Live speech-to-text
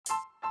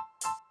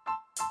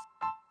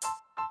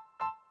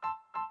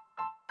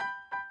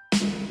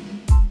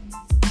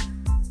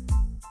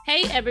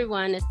Hey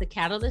everyone, it's the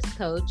Catalyst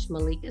Coach,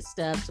 Malika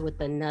Stubbs,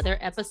 with another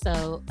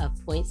episode of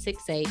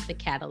 .68, The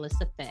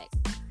Catalyst Effect.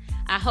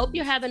 I hope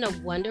you're having a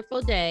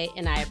wonderful day,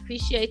 and I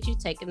appreciate you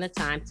taking the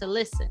time to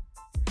listen.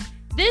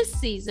 This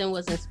season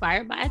was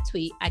inspired by a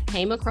tweet I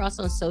came across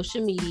on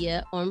social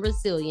media on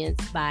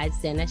resilience by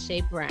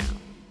Zenache Brown.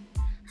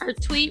 Her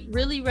tweet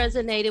really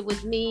resonated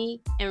with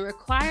me and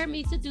required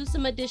me to do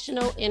some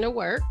additional inner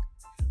work,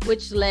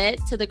 which led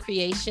to the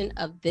creation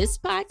of this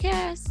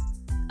podcast,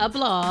 a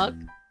blog,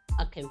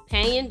 a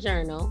companion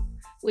journal,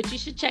 which you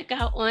should check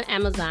out on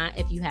Amazon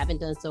if you haven't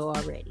done so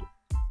already,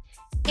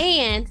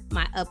 and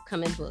my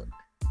upcoming book.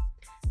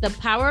 The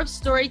power of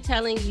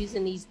storytelling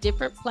using these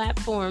different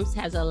platforms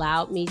has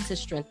allowed me to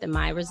strengthen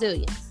my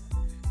resilience.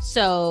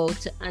 So,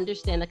 to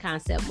understand the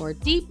concept more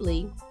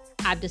deeply,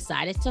 I've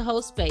decided to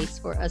hold space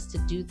for us to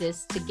do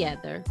this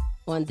together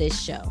on this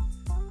show.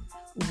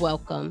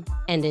 Welcome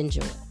and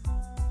enjoy.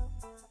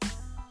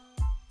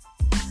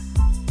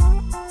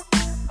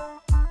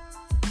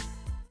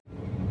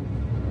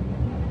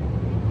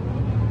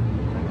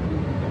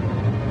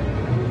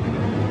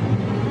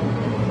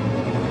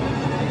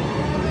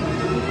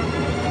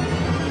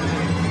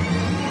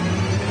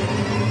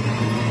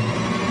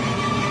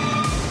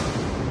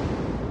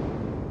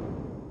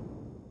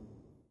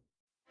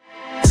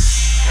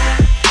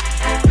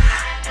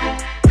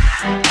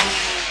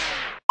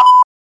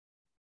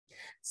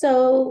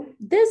 So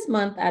this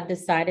month, I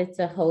decided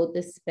to hold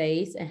this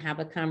space and have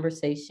a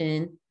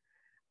conversation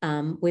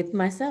with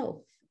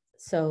myself.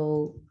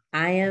 So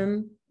I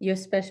am your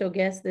special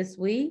guest this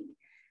week,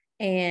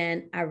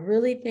 and I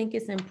really think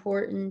it's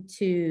important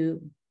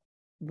to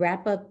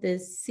wrap up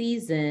this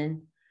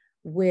season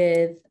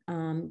with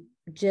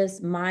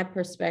just my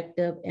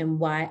perspective and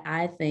why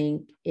I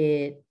think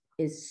it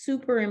is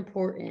super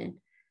important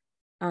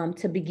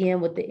to begin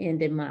with the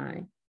end in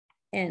mind.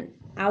 And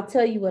I'll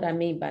tell you what I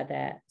mean by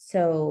that.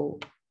 So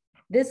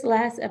this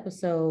last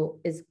episode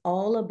is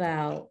all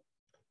about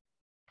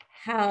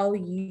how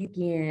you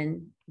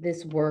begin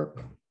this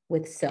work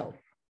with self.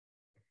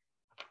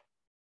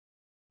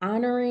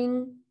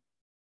 Honoring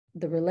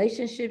the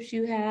relationships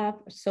you have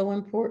are so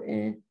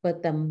important,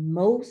 but the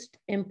most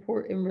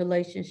important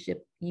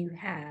relationship you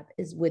have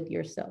is with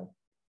yourself.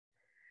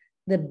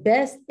 The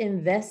best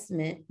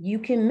investment you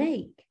can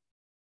make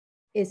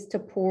is to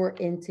pour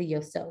into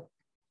yourself.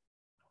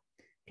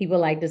 People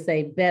like to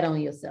say, bet on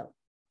yourself.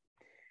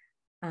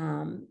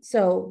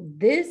 So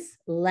this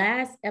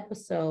last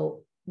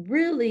episode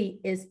really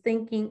is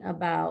thinking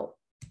about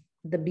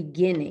the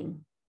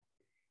beginning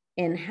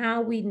and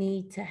how we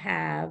need to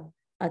have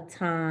a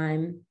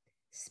time,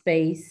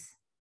 space,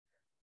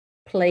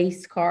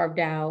 place carved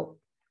out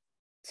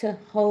to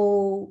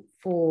hold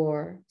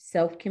for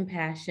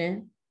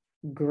self-compassion,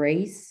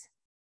 grace,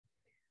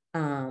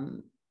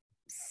 to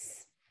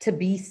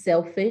be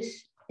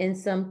selfish in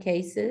some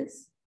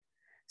cases,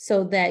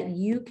 so that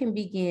you can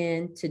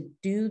begin to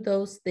do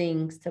those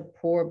things to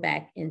pour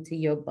back into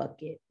your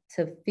bucket,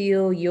 to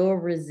fill your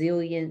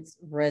resilience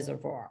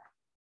reservoir.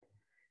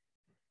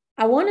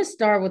 I want to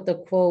start with a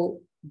quote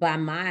by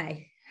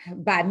me.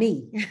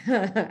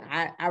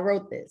 I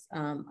wrote this.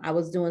 I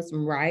was doing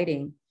some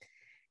writing.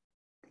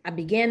 I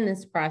began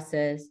this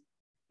process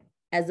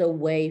as a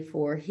way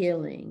for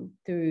healing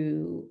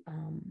through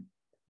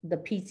the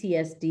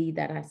PTSD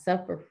that I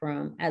suffer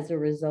from as a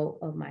result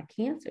of my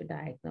cancer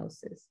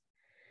diagnosis.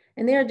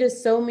 And there are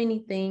just so many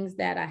things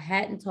that I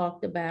hadn't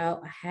talked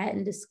about, I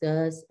hadn't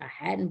discussed, I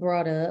hadn't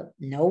brought up.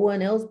 No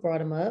one else brought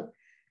them up.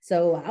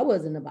 So I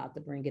wasn't about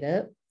to bring it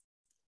up.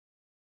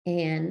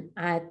 And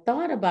I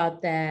thought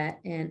about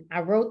that and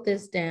I wrote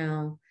this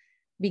down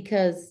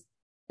because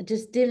I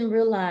just didn't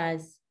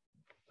realize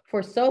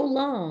for so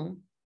long,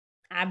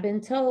 I've been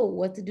told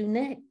what to do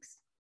next.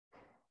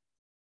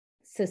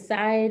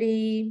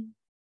 Society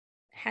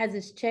has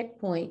its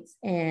checkpoints,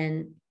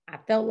 and I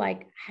felt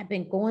like I've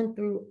been going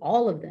through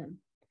all of them,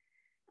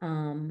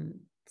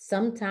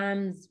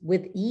 sometimes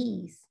with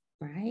ease,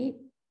 right?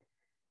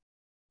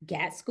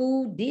 Got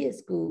school, did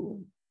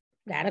school,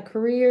 got a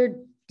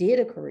career, did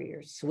a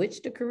career,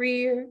 switched a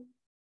career,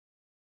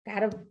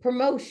 got a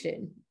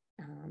promotion,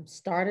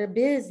 started a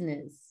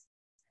business,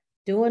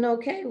 doing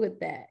okay with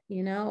that.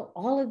 You know,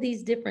 all of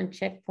these different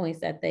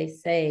checkpoints that they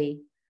say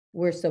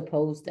we're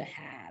supposed to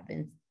have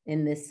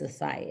in this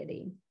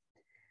society.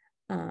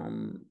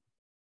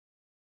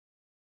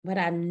 But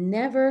I've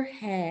never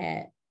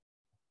had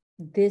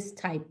this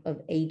type of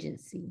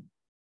agency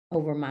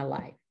over my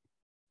life.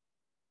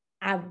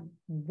 I've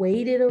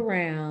waited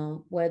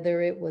around, whether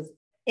it was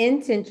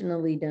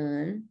intentionally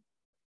done.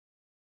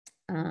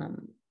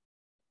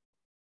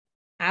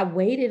 I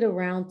waited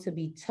around to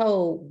be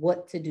told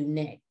what to do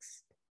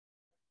next,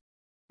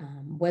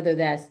 whether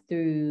that's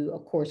through a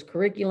course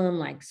curriculum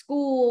like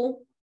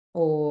school,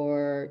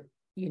 or,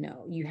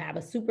 you have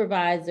a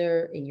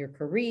supervisor in your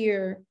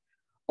career,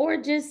 or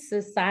just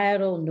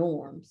societal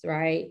norms,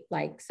 right?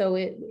 Like, so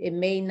it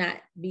may not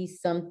be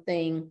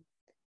something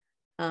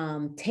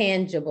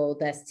tangible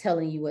that's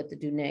telling you what to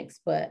do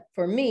next. But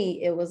for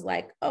me, it was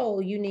like, oh,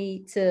 you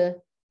need to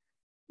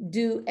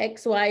do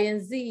X, Y,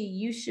 and Z.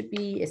 You should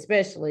be,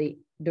 especially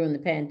during the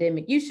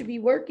pandemic, you should be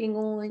working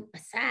on a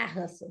side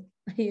hustle.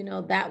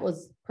 That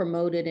was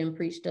promoted and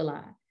preached a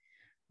lot.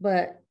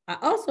 But I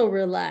also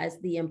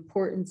realized the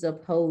importance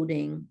of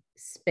holding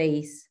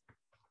space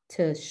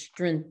to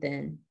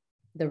strengthen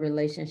the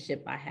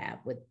relationship I have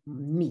with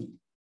me.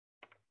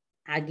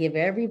 I give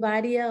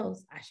everybody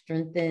else, I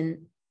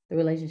strengthen the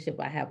relationship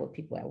I have with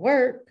people at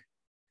work,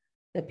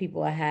 the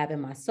people I have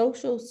in my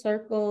social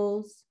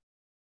circles,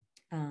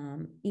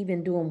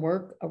 even doing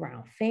work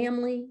around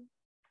family.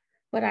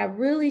 But I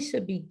really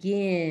should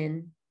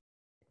begin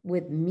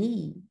with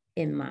me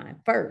in mind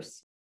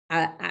first.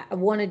 I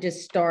want to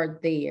just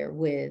start there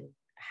with,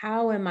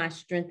 how am I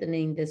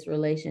strengthening this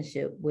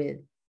relationship with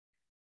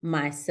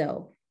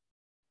myself?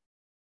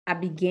 I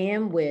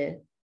began with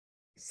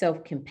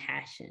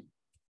self-compassion,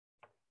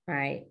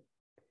 right?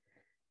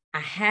 I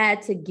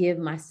had to give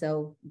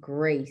myself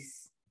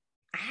grace.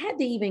 I had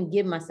to even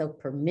give myself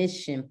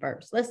permission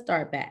first. Let's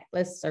start back.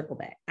 Let's circle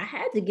back. I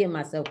had to give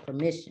myself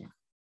permission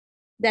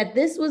that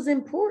this was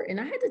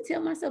important. I had to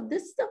tell myself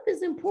this stuff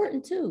is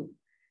important too.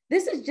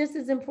 This is just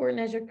as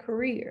important as your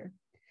career.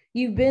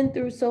 You've been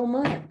through so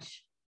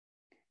much.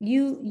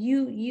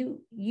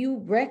 You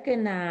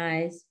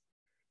recognize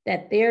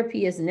that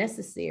therapy is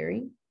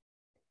necessary.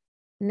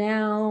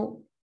 Now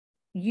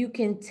you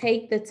can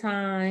take the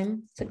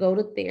time to go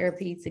to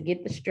therapy, to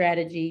get the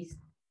strategies,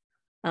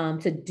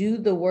 to do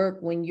the work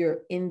when you're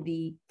in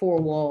the four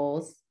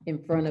walls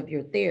in front of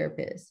your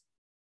therapist.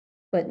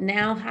 But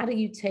now, how do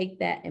you take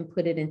that and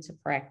put it into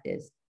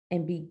practice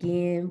and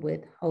begin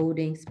with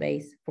holding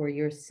space for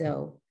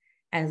yourself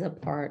as a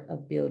part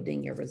of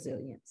building your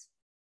resilience?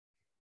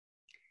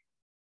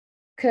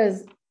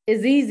 Because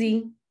it's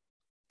easy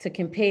to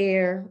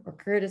compare or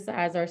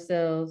criticize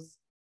ourselves,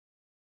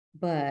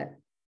 but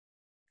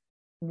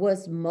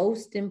what's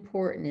most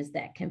important is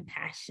that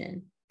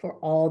compassion for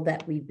all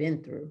that we've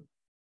been through,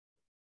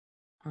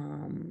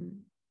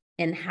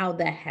 and how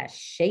that has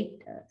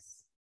shaped us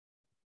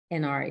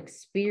and our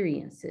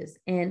experiences,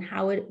 and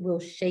how it will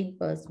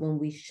shape us when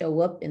we show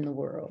up in the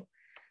world,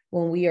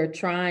 when we are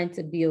trying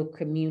to build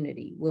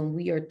community, when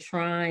we are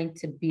trying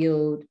to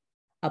build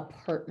a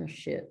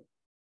partnership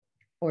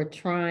or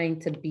trying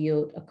to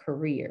build a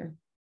career.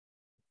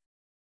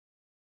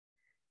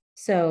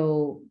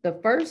 So the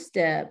first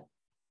step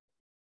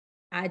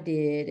I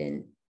did,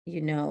 and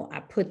I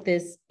put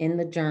this in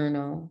the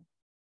journal,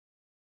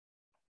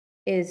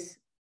 is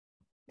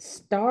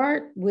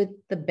start with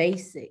the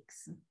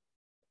basics.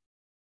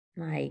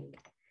 Like,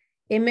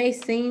 it may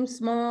seem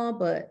small,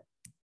 but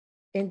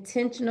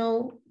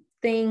intentional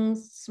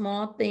things,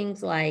 small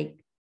things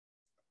like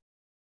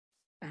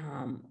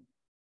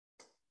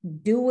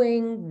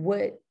doing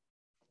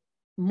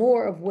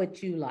more of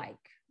what you like,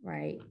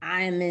 right?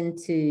 I am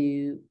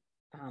into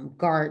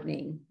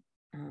gardening,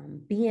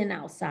 being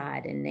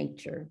outside in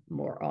nature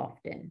more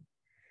often.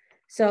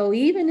 So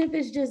even if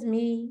it's just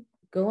me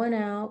going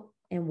out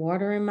and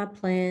watering my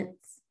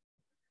plants,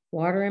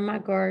 watering my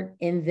garden,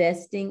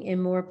 investing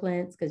in more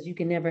plants, because you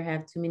can never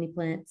have too many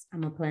plants.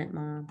 I'm a plant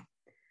mom.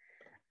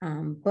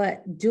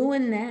 But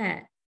doing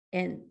that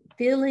and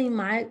filling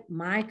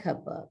my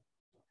cup up,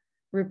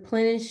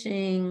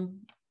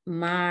 replenishing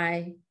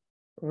my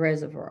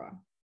reservoir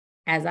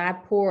as I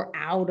pour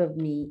out of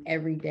me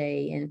every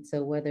day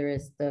into, whether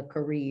it's the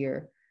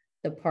career,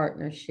 the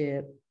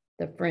partnership,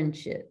 the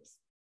friendships,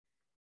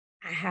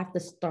 I have to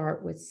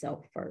start with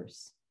self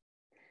first.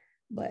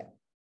 But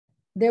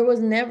there was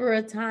never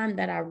a time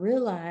that I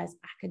realized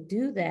I could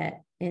do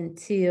that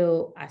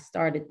until I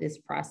started this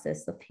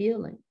process of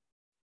healing.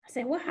 I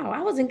said, wow,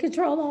 I was in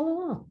control all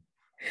along.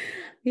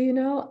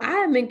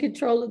 I am in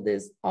control of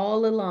this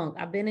all along.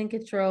 I've been in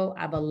control.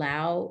 I've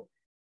allowed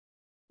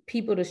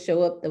people to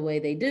show up the way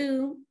they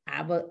do.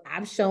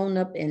 I've shown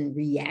up in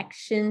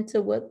reaction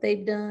to what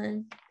they've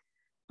done.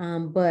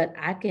 But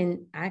I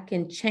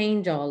can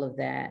change all of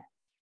that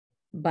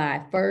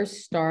by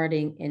first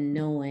starting and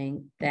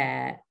knowing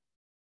that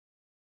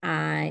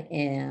I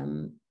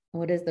am,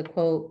 what is the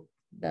quote?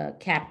 The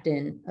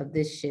captain of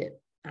this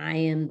ship. I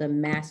am the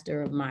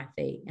master of my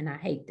fate. And I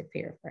hate to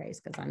paraphrase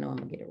because I know I'm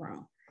gonna get it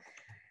wrong.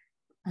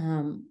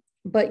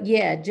 But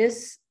yeah,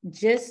 just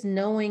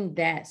knowing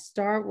that,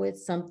 start with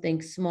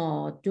something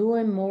small,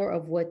 doing more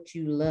of what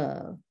you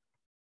love.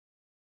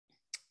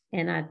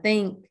 And I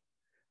think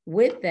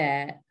with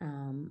that,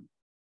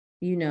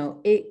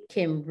 it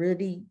can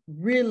really,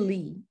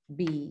 really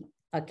be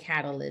a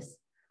catalyst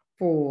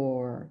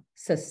for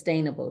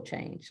sustainable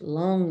change,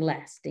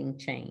 long-lasting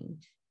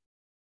change.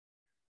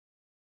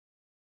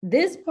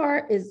 This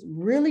part is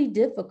really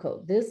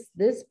difficult.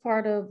 This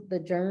part of the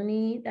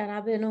journey that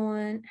I've been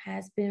on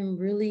has been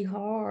really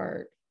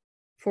hard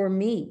for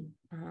me.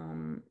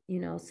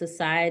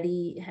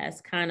 Society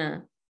has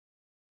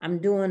I'm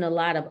doing a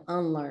lot of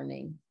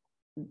unlearning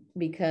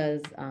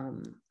because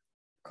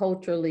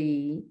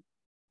culturally,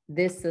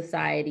 this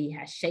society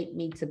has shaped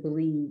me to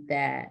believe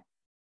that,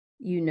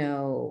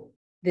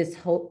 this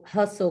whole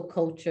hustle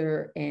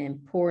culture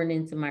and pouring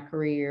into my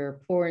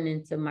career, pouring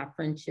into my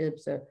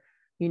friendships, or,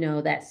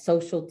 that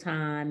social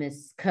time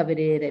is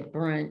coveted at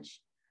brunch.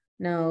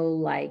 No,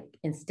 like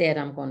instead,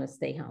 I'm going to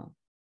stay home.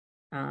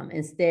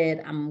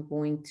 Instead, I'm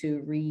going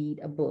to read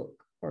a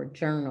book or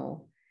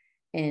journal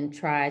and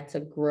try to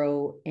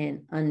grow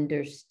and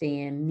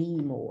understand me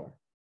more.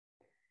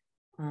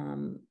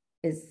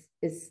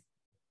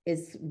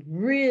 It's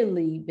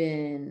really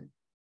been,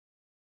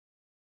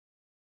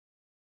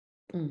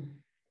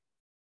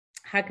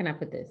 how can I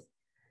put this?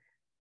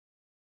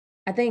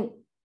 I think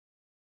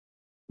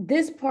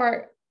this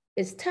part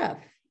is tough.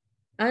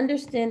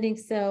 Understanding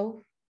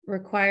self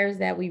requires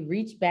that we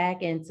reach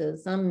back into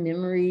some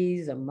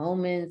memories or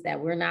moments that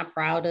we're not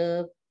proud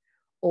of,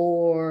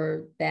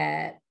 or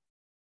that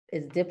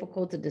is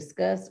difficult to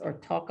discuss or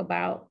talk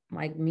about,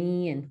 like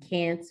me and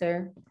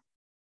cancer.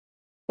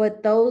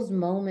 But those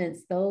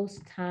moments, those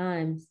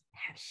times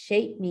have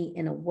shaped me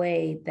in a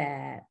way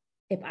that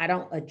if I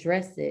don't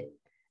address it,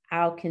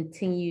 I'll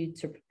continue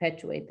to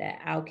perpetuate that.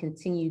 I'll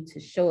continue to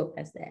show up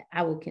as that.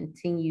 I will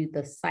continue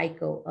the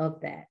cycle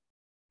of that.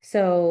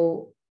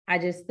 So I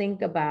just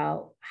think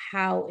about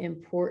how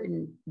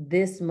important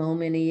this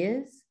moment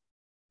is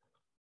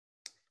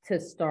to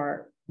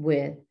start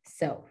with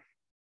self.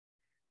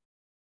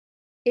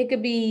 It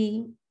could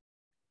be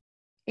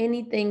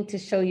anything to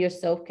show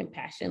yourself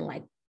compassion,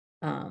 like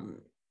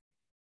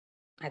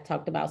I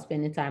talked about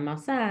spending time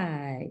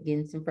outside,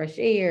 getting some fresh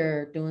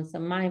air, doing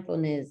some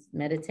mindfulness,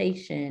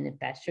 meditation. If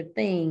that's your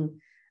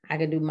thing, I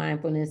could do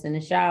mindfulness in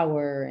the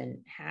shower and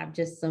have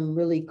just some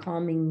really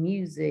calming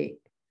music,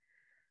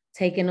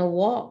 taking a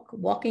walk,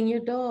 walking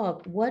your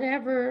dog,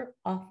 whatever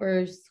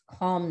offers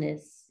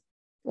calmness,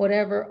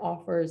 whatever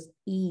offers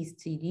ease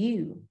to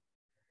you,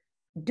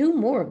 do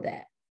more of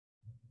that.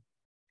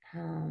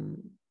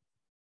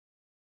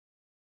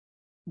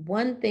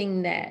 One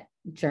thing that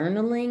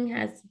journaling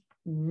has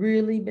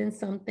really been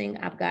something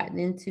I've gotten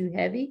into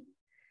heavy.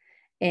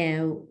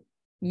 And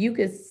you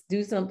could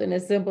do something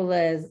as simple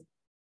as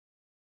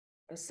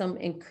some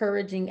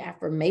encouraging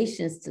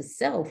affirmations to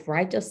self.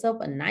 Write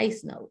yourself a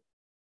nice note.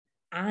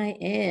 I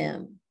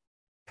am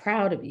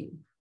proud of you.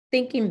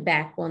 Thinking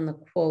back on the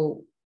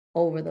quote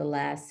over the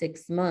last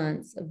 6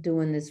 months of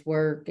doing this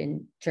work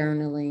and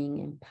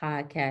journaling and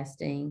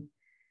podcasting,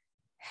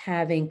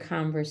 having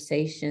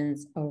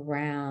conversations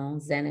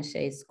around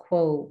Xanashe's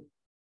quote,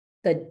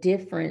 the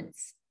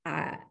difference,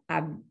 I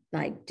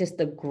like just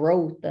the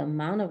growth, the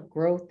amount of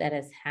growth that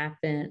has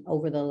happened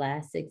over the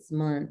last 6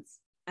 months.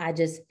 I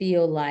just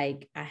feel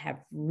like I have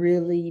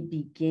really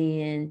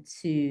began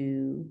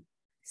to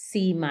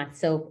see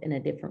myself in a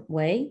different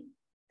way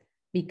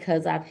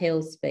because I've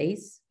held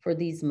space for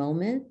these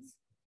moments.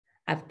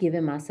 I've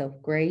given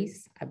myself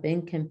grace. I've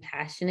been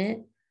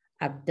compassionate.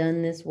 I've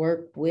done this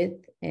work with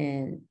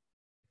a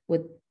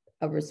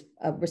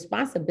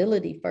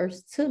responsibility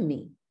first to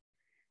me,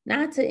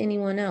 not to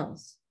anyone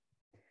else.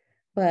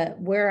 But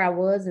where I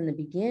was in the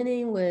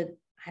beginning with,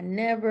 I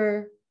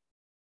never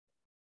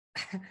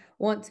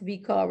want to be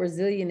called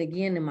resilient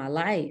again in my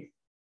life,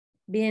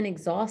 being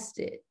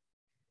exhausted,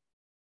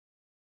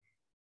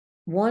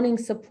 wanting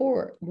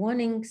support,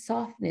 wanting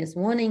softness,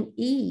 wanting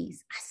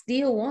ease. I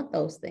still want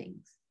those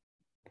things.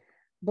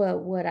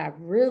 But what I've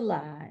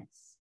realized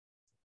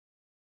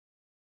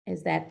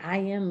is that I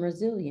am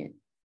resilient.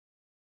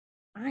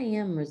 I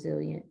am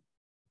resilient.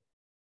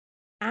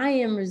 I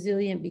am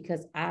resilient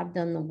because I've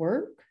done the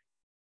work.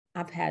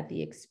 I've had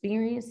the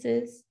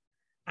experiences.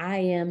 I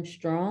am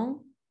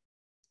strong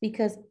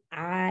because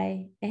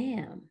I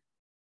am.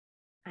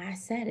 I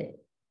said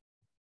it.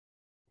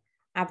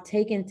 I've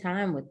taken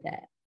time with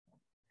that.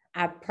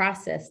 I've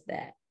processed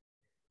that.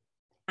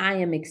 I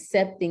am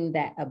accepting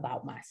that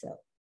about myself.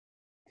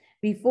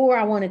 Before,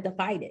 I wanted to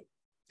fight it.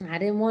 I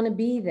didn't want to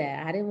be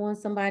that. I didn't want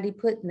somebody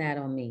putting that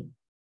on me.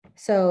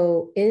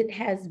 So it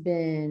has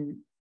been,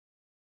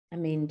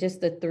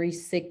 just a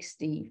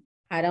 360.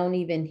 I don't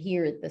even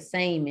hear it the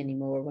same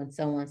anymore when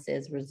someone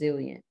says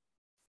resilient.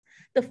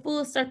 The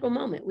full circle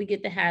moment, we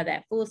get to have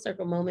that full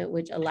circle moment,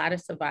 which a lot of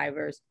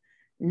survivors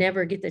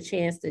never get the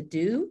chance to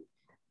do,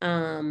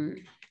 and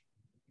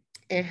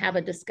have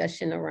a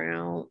discussion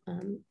around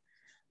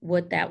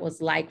what that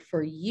was like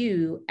for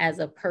you as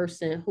a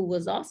person who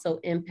was also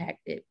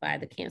impacted by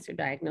the cancer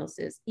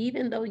diagnosis.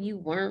 Even though you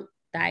weren't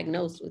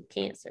diagnosed with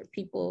cancer,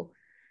 people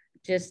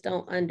just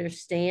don't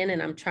understand.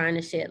 And I'm trying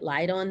to shed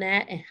light on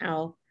that and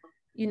how,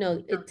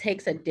 it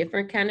takes a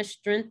different kind of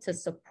strength to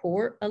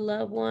support a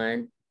loved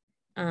one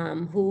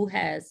who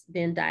has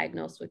been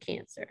diagnosed with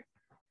cancer.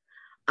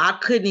 I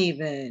couldn't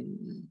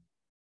even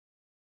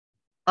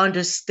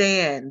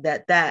understand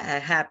that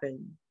had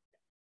happened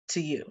to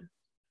you.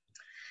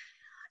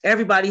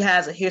 Everybody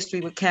has a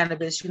history with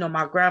cannabis.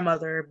 My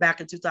grandmother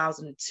back in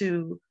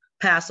 2002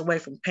 passed away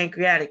from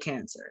pancreatic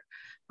cancer.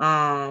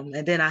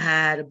 And then I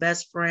had a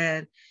best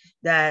friend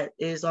that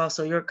is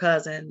also your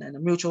cousin and a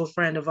mutual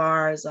friend of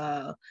ours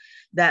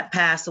that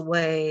passed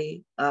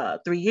away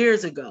 3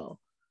 years ago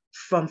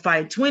from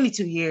fighting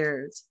 22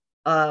 years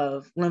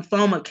of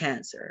lymphoma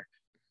cancer.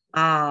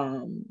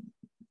 And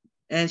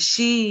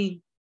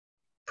she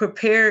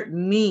prepared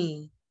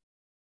me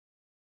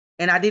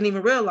And I didn't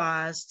even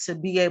realize to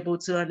be able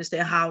to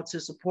understand how to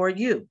support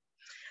you.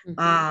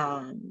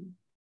 Y'all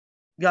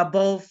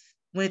both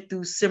went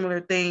through similar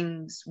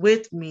things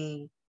with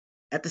me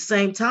at the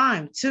same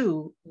time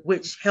too,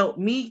 which helped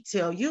me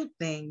tell you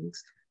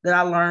things that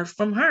I learned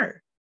from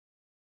her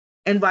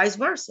and vice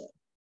versa.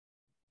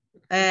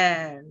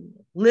 And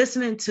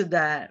listening to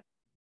that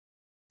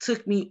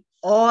took me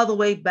all the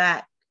way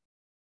back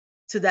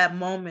to that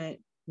moment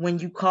when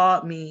you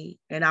called me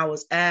and I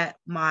was at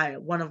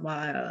one of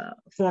my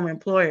former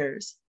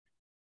employers,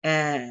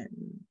 and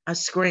I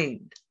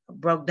screamed, I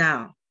broke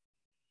down.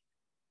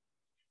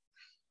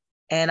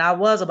 And I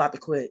was about to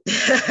quit.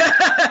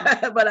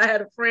 But I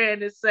had a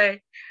friend that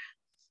say,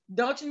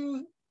 don't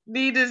you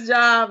need this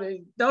job?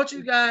 And don't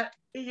you got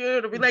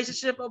the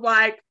relationship? I'm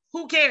like,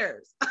 who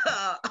cares?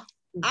 I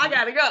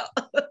gotta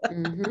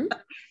go.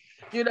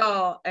 You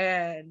know,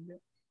 and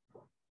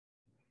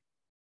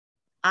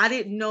I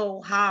didn't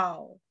know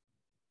how,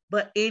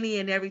 but any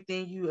and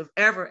everything you have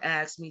ever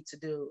asked me to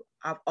do,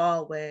 I've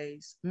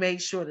always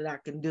made sure that I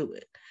can do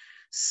it.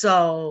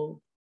 So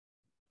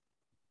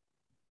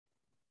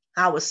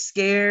I was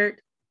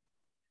scared,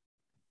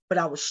 but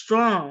I was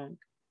strong,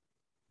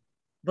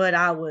 but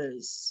I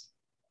was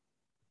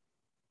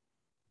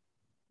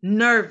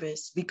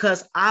nervous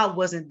because I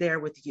wasn't there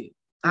with you.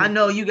 I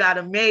know you got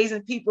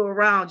amazing people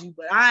around you,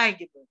 but I ain't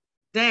give a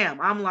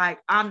damn. I'm like,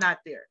 I'm not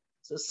there.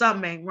 So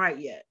something ain't right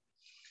yet.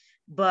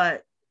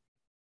 But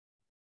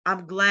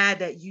I'm glad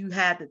that you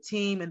had the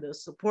team and the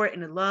support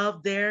and the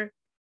love there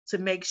to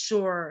make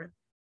sure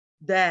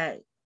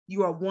that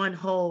you are one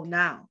whole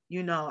now.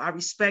 You know, I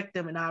respect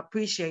them and I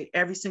appreciate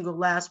every single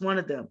last one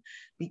of them,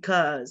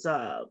 because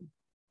I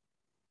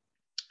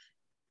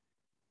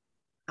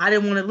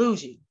didn't want to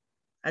lose you.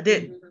 I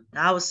didn't.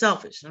 I was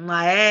selfish. I'm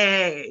like,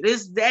 hey,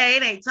 this day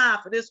it ain't time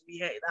for this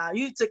behavior. Now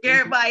you took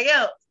everybody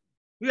else.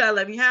 You gotta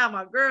let me have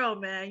my girl,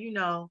 man, you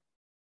know.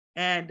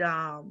 And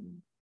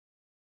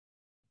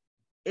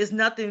it's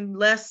nothing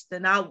less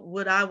than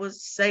what I would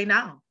say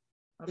now.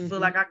 I feel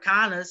like I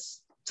kind of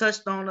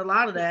touched on a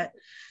lot of that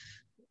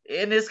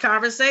in this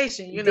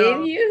conversation, you know.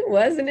 Did you?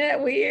 Wasn't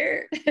that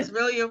weird? It's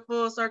really a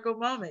full circle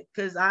moment,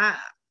 because I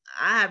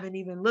haven't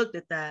even looked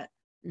at that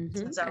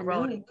since I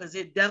wrote it, because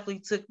it definitely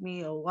took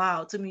me a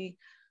while. It took me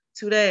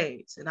 2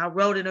 days, and I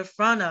wrote it in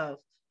front of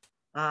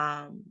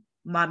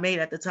my mate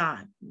at the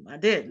time. I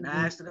did.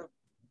 I asked her,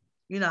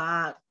 you know,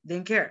 I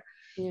didn't care.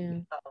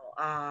 You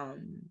know,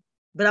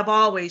 but I've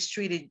always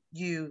treated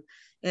you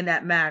in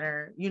that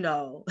manner, you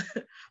know,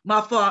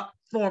 my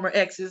former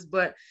exes,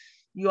 but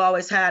you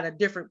always had a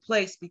different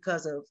place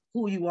because of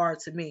who you are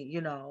to me,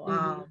 you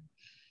know.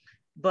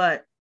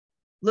 But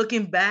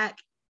looking back,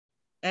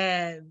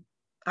 and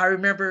I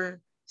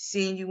remember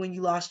seeing you when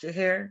you lost your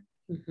hair.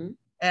 And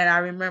I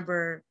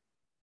remember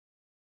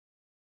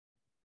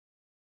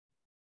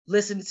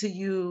listening to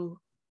you.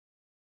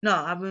 No,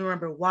 I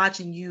remember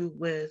watching you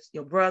with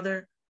your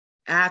brother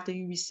after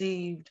you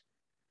received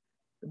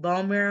the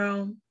bone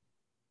marrow.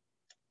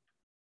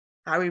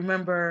 I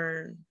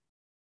remember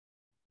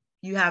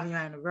you having your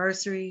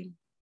anniversary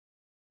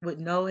with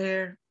no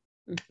hair.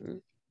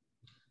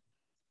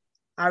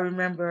 I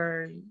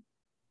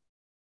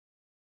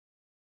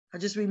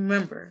just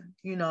remember,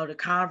 you know, the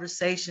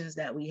conversations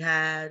that we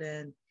had,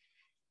 and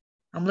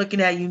I'm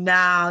looking at you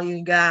now,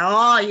 you got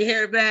all your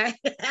hair back.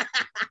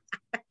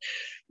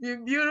 You're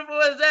beautiful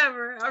as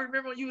ever. I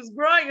remember when you was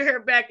growing your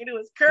hair back and it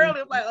was curly.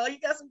 I'm like, oh, you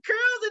got some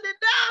curls in it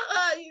now,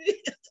 huh?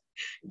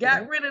 You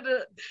got rid of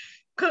the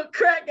cooked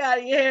crack out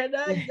of your hair.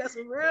 Now you got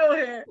some real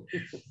hair,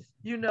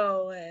 you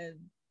know, and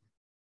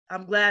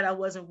I'm glad I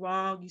wasn't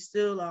wrong. You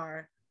still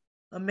are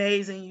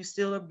amazing. You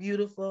still are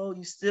beautiful.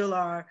 You still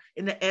are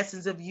in the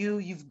essence of you.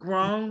 You've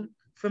grown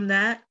from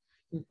that.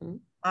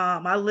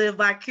 I live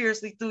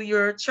vicariously through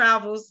your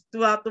travels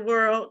throughout the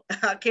world.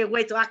 I can't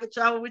wait till I can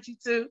travel with you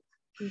too,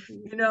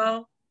 you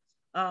know.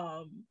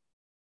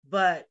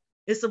 But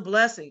it's a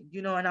blessing,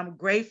 you know, and I'm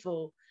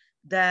grateful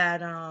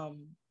that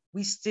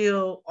we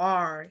still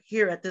are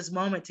here at this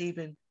moment to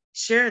even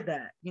share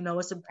that. You know,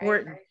 it's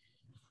important. Right.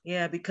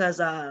 Yeah,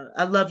 because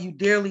I love you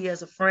dearly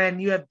as a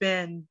friend. You have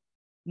been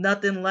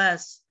nothing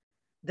less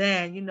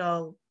than, you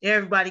know,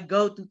 everybody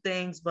go through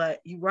things, but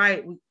you're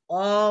right. We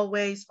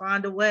always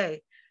find a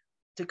way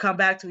to come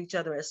back to each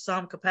other at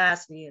some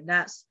capacity. And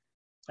that's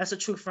a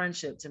true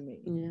friendship to me.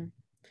 Yeah.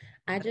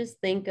 I just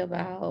think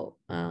about,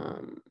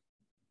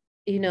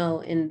 you know,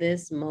 in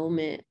this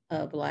moment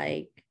of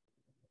like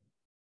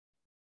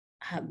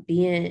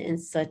being in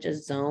such a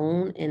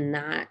zone and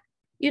not,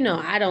 you know,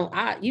 I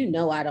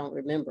don't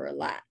remember a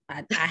lot.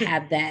 I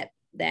have that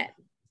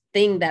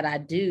thing that I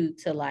do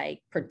to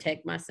like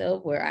protect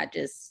myself, where I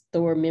just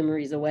store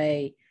memories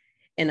away.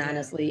 And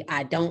honestly,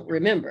 I don't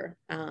remember,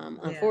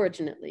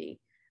 unfortunately.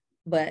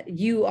 But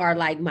you are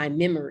like my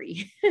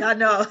memory. I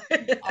know.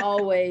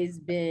 Always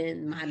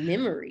been my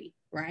memory,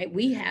 right?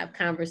 We have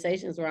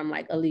conversations where I'm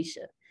like,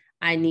 Alicia,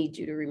 I need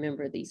you to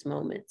remember these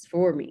moments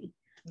for me.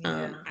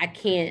 I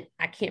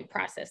can't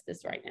process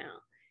this right now.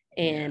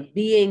 And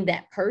being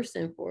that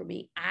person for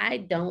me, I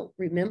don't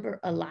remember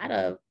a lot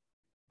of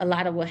a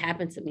lot of what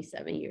happened to me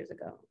 7 years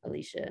ago,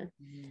 Alicia.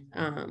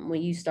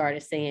 When you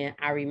started saying,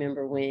 I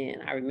remember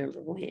when, I remember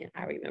when,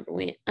 I remember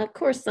when. Of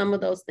course, some of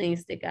those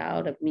things stick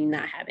out of me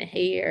not having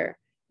hair,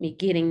 me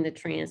getting the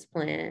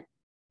transplant.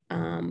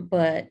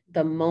 But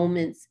the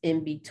moments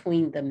in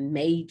between the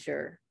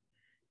major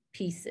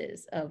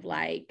pieces of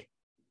like,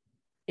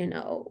 you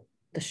know,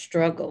 the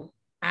struggle,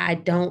 I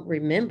don't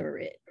remember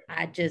it.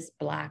 I just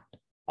blocked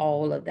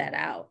all of that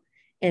out.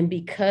 And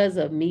because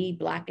of me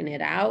blocking it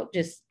out,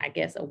 just, I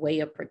guess, a way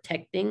of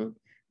protecting,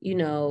 you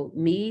know,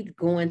 me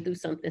going through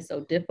something so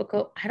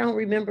difficult, I don't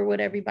remember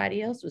what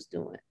everybody else was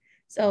doing.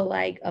 So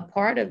like a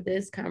part of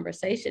this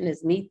conversation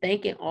is me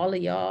thanking all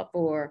of y'all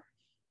for,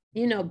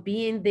 you know,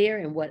 being there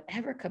in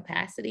whatever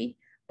capacity,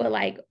 but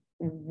like,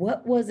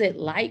 what was it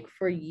like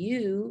for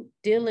you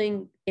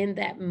dealing in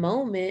that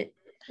moment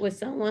with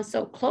someone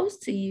so close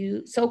to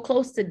you, so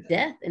close to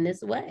death in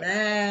this way?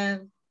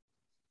 Man,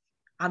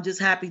 I'm just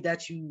happy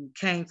that you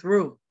came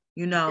through.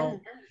 You know,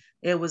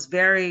 It was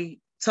very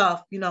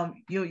tough. You know,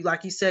 you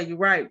like you said, you're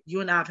right.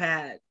 You and I've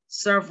had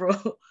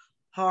several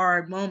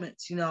hard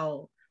moments. You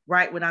know,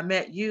 right when I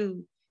met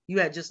you, you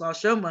had just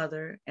lost your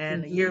mother,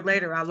 and a year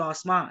later, I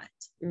lost mine,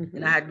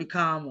 and I had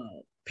become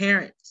a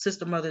parent,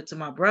 sister, mother to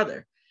my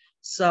brother.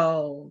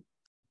 So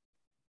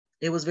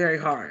it was very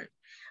hard.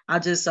 I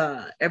just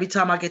every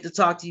time I get to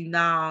talk to you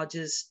now,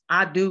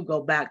 I do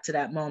go back to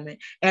that moment,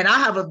 and I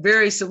have a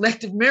very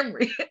selective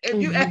memory.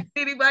 If you ask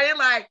anybody,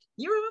 like,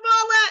 you remember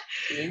all that,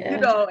 you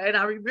know, and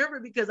I remember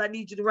because I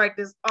need you to write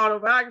this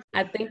autobiography.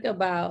 I think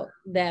about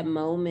that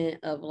moment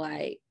of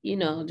like, you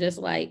know, just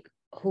like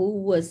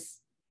who was,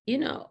 you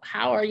know,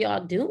 how are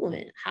y'all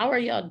doing? How are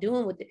y'all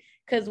doing with it?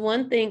 Because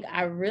one thing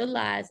I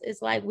realized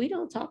is like we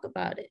don't talk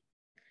about it.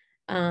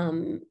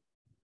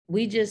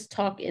 We just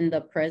talk in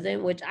the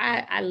present, which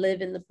I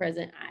live in the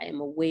present. I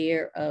am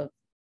aware of,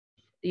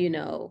 you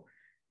know,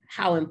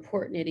 how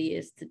important it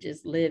is to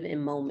just live in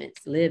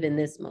moments, live in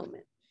this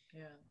moment.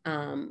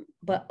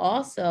 But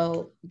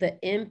also the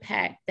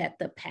impact that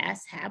the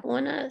past have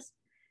on us,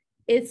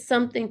 it's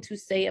something to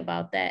say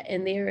about that.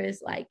 And there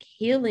is like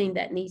healing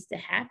that needs to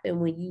happen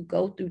when you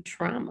go through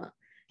trauma.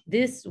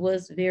 This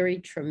was very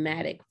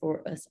traumatic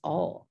for us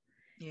all.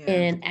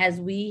 And as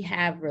we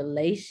have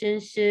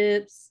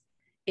relationships,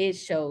 it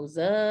shows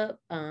up.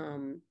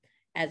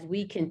 As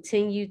we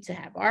continue to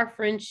have our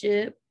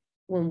friendship,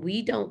 when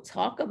we don't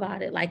talk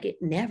about it like it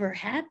never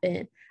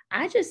happened,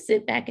 I just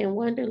sit back and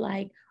wonder,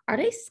 like, are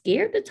they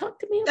scared to talk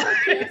to me about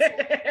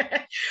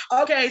cancer?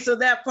 Okay, so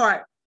that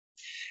part,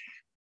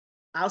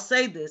 I'll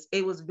say this.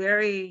 It was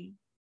very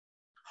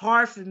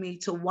hard for me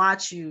to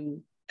watch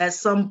you at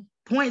some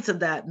points of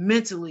that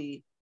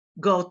mentally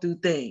go through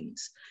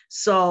things.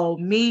 So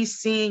me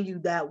seeing you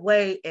that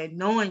way and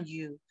knowing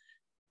you,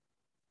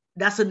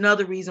 that's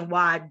another reason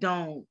why I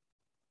don't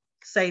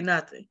say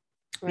nothing.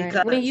 Right.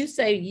 Because when you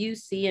say you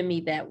seeing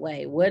me that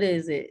way, what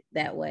is it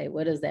that way?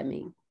 What does that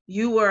mean?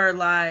 You were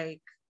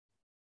like,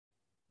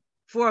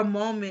 for a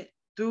moment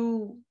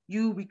through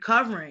you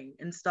recovering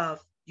and stuff,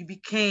 you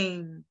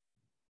became,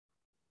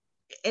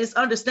 it's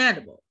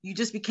understandable. You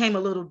just became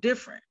a little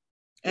different.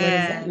 What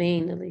does that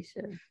mean,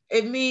 Alicia?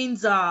 It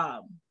means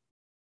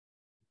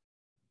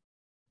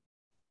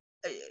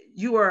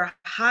you are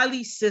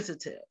highly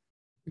sensitive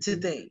to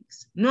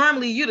things.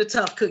 Normally, you're the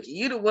tough cookie.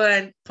 You're the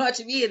one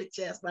punching me in the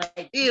chest,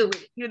 like, deal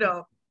with it, you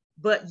know.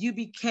 But you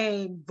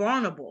became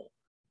vulnerable.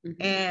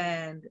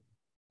 And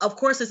of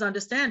course, it's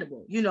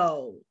understandable, you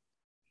know.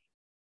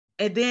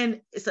 And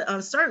then it's an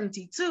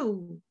uncertainty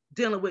too,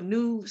 dealing with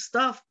new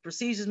stuff,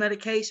 procedures,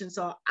 medication.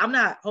 So I'm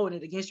not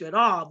holding it against you at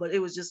all, but it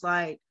was just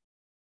like,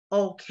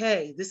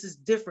 okay, this is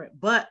different.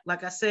 But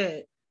like I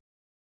said,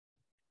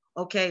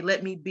 okay,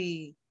 let me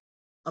be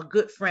a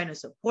good friend and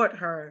support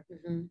her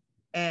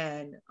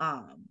and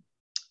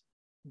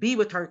be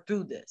with her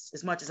through this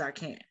as much as I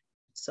can.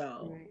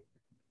 So,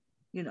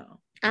 you know.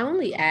 I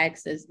only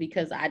ask this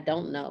because I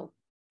don't know,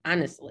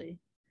 honestly.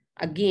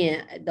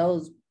 Again,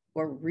 those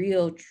were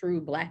real, true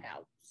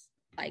blackouts.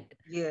 Like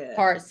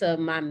parts of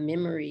my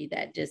memory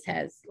that just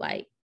has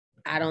like,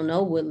 I don't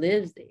know what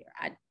lives there.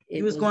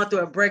 He was going through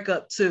a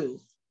breakup too.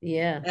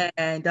 Yeah.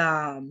 And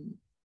I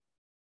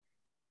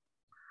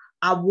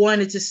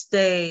wanted to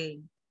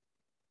stay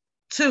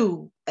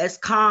too as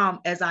calm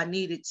as I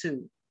needed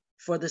to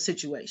for the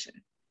situation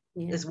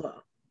as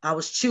well. I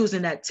was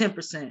choosing that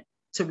 10%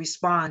 to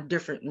respond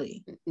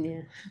differently.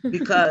 Yeah.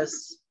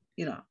 Because,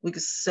 you know, we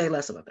could say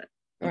less about that.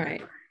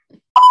 Right.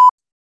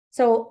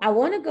 So I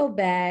want to go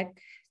back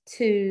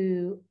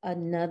to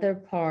another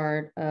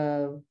part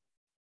of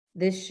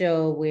this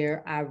show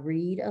where I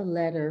read a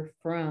letter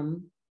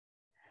from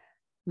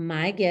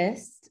my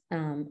guest.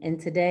 And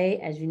today,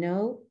 as you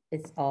know,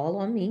 it's all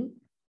on me.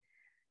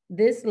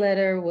 This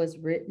letter was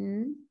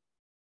written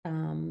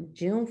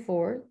June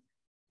 4th,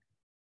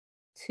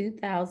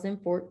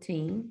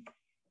 2014,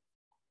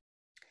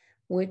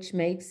 which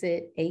makes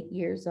it 8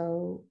 years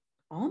old,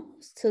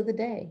 almost to the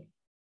day,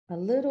 a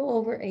little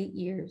over 8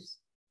 years.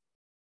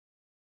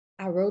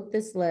 I wrote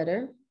this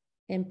letter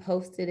and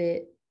posted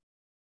it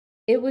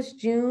It was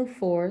June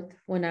 4th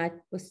when I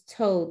was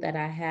told that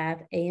I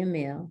have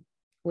AML,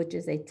 which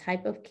is a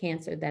type of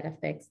cancer that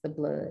affects the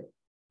blood.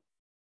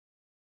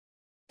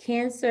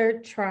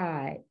 Cancer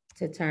tried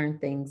to turn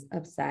things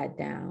upside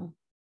down,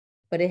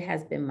 but it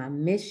has been my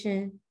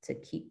mission to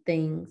keep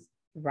things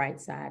right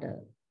side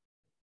up.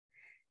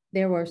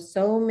 There were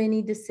so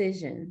many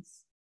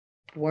decisions: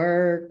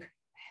 work,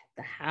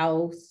 the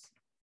house,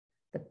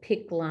 the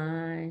pick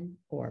line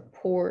or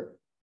port,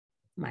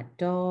 my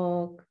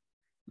dog,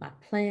 my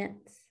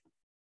plants,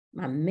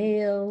 my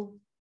mail,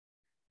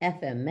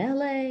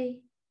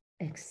 FMLA,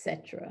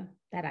 etc.,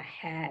 that I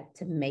had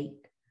to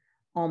make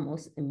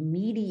almost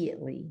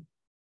immediately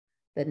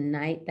the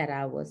night that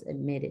I was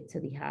admitted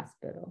to the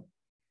hospital.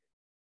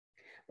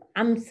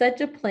 I'm such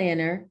a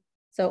planner.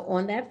 So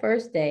on that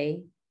first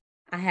day,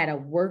 I had a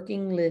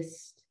working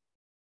list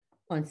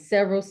on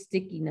several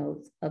sticky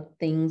notes of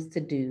things to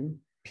do,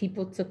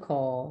 people to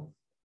call,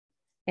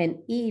 and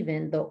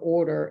even the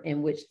order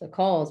in which the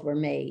calls were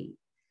made.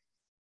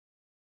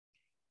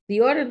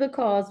 The order of the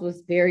calls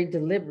was very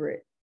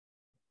deliberate,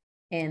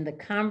 and the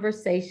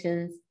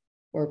conversations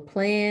were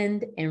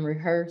planned and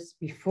rehearsed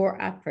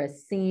before I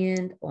pressed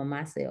send on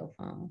my cell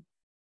phone.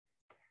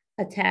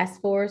 A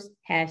task force,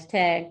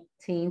 hashtag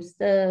Team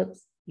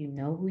Stubbs, you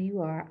know who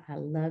you are, I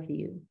love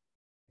you,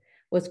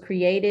 was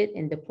created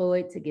and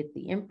deployed to get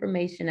the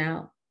information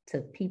out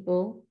to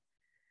people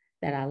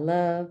that I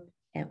love,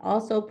 and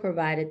also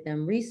provided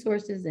them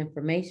resources,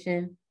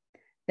 information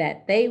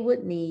that they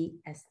would need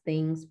as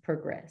things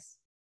progress.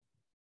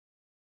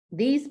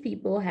 These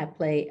people have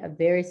played a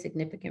very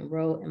significant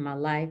role in my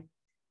life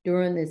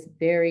during this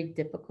very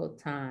difficult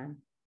time.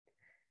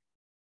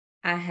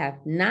 I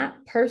have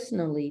not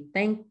personally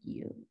thanked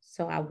you,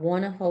 so I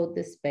want to hold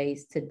this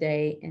space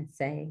today and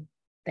say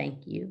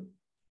thank you.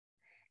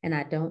 And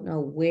I don't know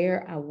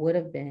where I would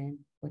have been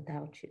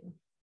without you.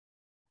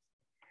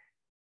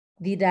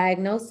 The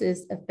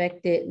diagnosis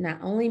affected not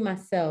only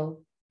myself,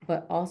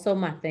 but also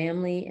my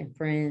family and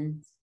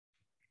friends.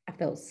 I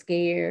felt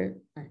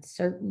scared,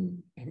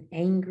 uncertain, and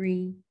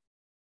angry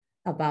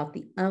about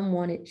the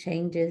unwanted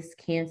changes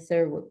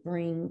cancer would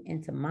bring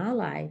into my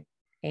life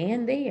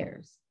and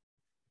theirs.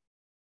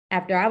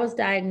 After I was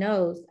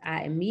diagnosed,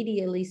 I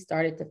immediately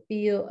started to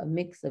feel a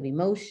mix of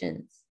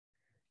emotions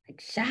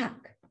like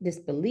shock,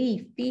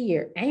 disbelief,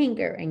 fear,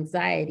 anger,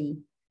 anxiety,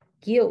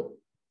 guilt,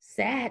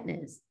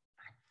 sadness.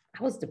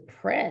 I was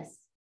depressed.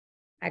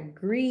 I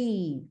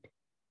grieved.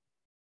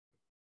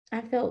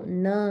 I felt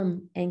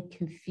numb and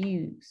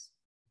confused.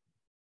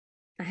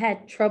 I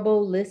had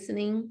trouble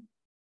listening.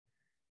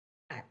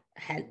 I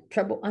had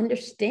trouble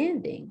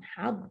understanding.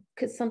 How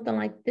could something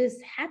like this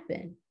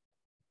happen?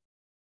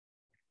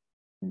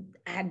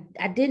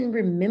 I didn't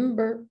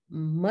remember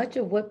much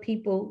of what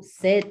people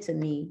said to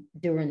me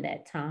during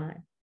that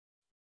time.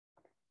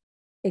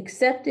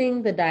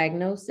 Accepting the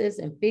diagnosis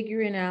and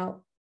figuring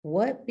out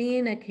what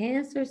being a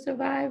cancer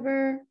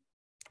survivor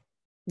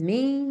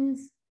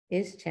means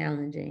is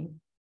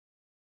challenging.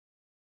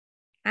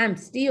 I'm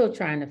still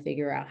trying to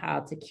figure out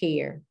how to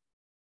care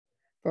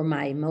for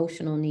my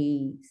emotional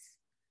needs,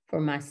 for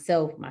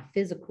myself, my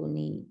physical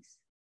needs.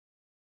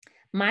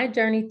 My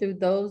journey through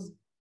those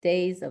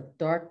days of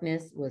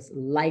darkness was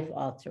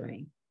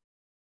life-altering.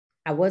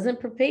 I wasn't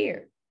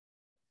prepared.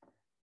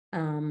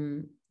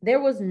 There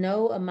was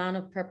no amount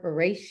of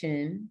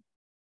preparation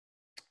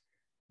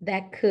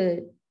that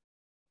could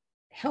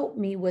help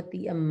me with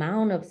the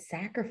amount of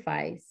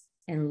sacrifice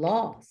and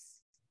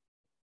loss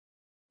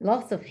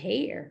of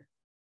hair,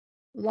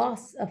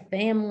 loss of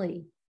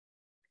family,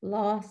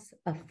 loss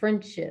of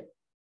friendship,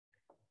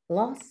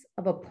 loss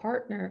of a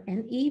partner,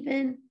 and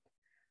even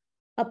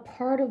a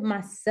part of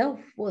myself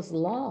was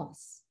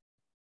lost.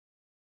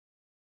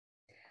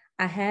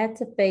 I had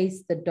to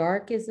face the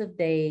darkest of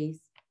days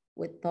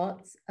with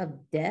thoughts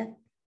of death.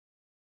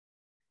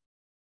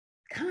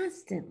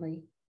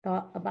 Constantly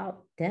thought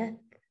about death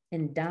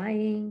and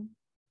dying.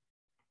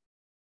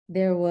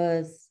 There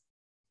was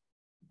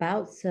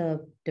bouts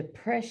of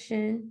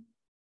depression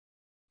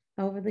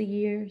over the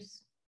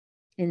years,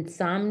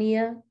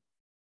 insomnia.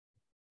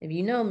 If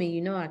you know me,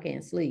 you know I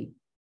can't sleep.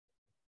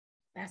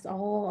 That's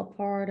all a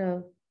part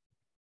of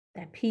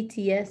that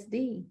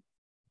PTSD.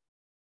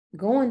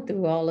 Going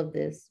through all of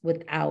this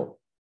without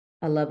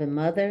a loving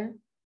mother,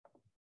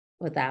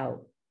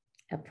 without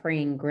a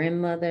praying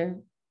grandmother,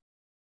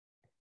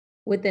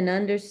 with an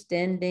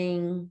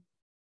understanding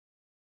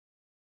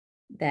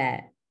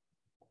that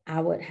I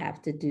would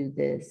have to do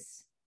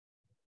this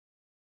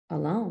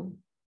alone.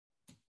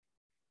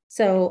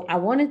 So I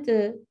wanted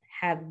to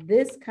have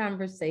this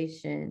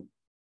conversation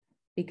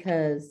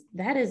because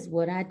that is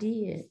what I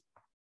did.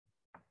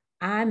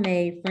 I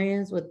made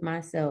friends with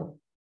myself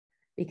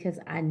because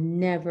I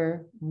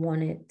never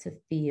wanted to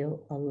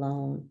feel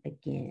alone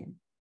again.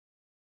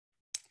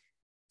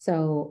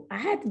 So I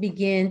had to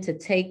begin to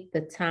take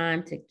the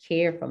time to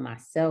care for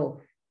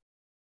myself.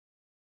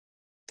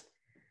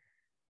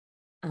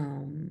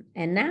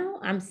 And now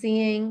I'm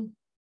seeing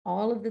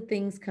all of the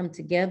things come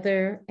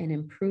together and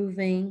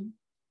improving.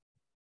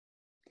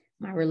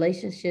 My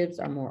relationships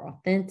are more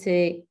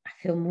authentic. I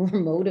feel more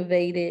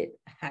motivated.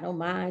 I don't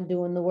mind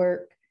doing the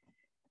work.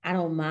 I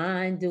don't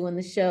mind doing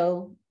the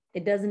show.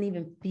 It doesn't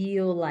even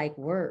feel like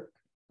work.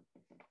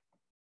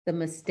 The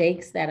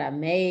mistakes that I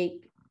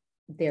make,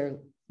 they're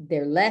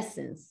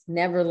lessons,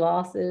 never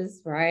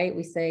losses, right?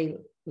 We say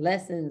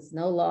lessons,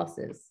 no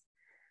losses.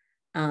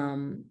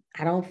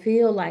 I don't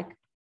feel like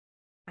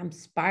I'm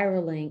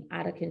spiraling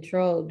out of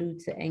control due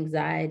to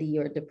anxiety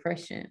or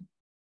depression.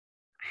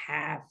 I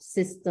have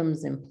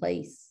systems in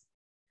place.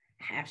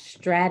 I have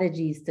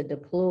strategies to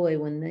deploy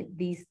when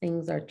these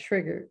things are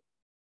triggered.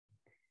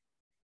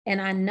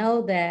 And I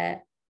know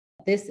that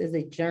this is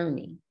a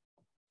journey.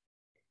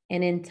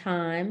 And in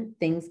time,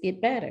 things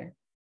get better.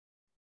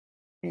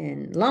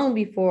 And long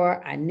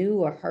before I knew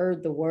or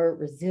heard the word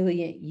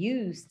resilient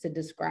used to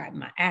describe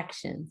my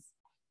actions,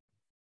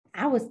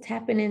 I was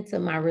tapping into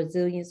my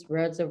resilience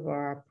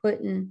reservoir,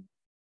 putting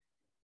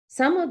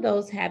some of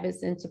those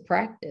habits into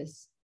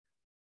practice.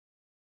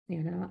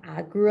 You know,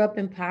 I grew up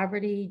in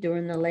poverty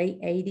during the late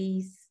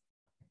 80s.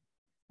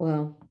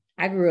 Well,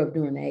 I grew up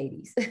during the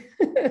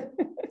 80s.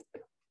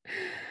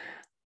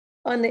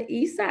 On the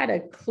east side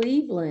of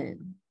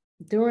Cleveland,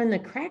 during the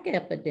crack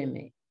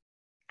epidemic,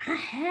 I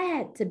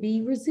had to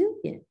be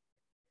resilient.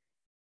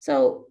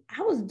 So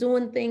I was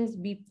doing things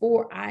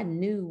before I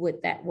knew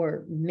what that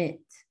word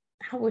meant.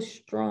 I was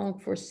strong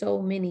for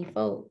so many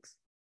folks.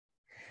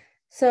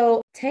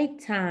 So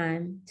take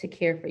time to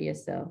care for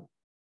yourself.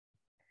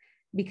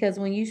 Because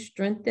when you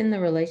strengthen the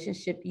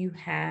relationship you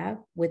have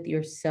with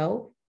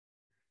yourself,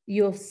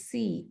 you'll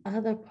see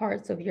other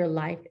parts of your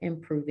life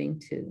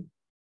improving too.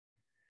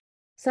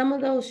 Some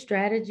of those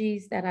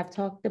strategies that I've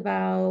talked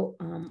about,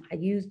 I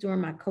use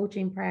during my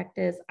coaching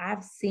practice,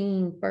 I've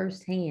seen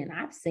firsthand,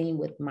 I've seen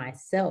with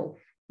myself.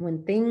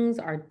 When things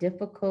are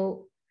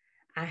difficult,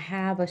 I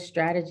have a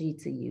strategy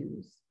to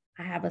use.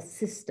 I have a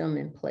system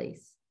in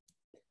place.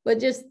 But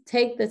just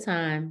take the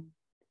time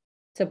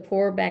to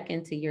pour back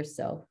into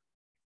yourself.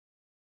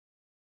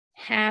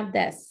 Have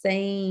that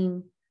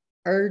same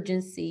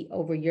urgency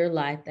over your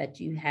life that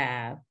you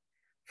have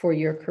for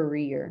your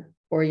career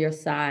or your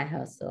side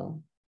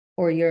hustle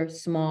or your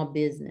small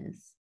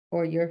business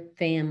or your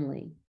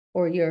family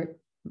or your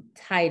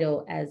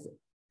title as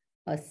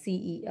a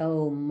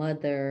CEO,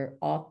 mother,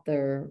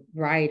 author,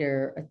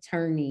 writer,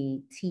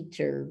 attorney,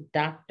 teacher,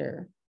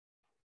 doctor.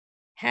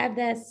 Have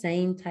that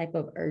same type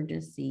of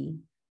urgency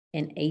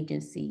and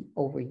agency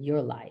over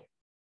your life.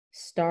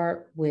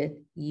 Start with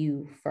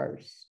you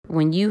first.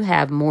 When you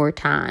have more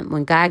time,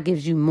 when God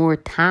gives you more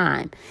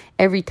time,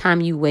 every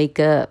time you wake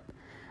up,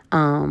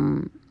 how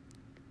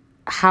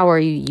are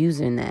you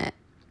using that?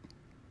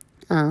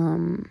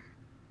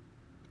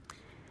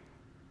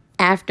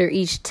 After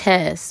each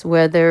test,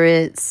 whether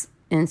it's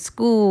in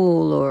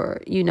school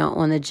or,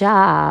 on the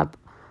job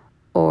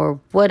or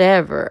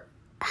whatever,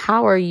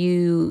 how are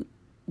you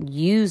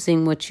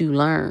using what you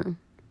learn?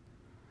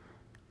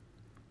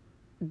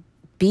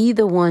 Be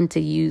the one to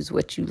use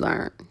what you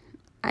learn.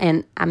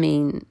 And I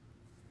mean,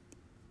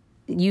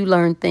 you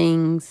learn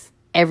things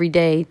every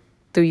day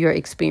through your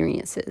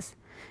experiences.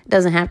 It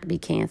doesn't have to be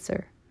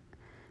cancer.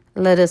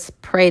 Let us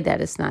pray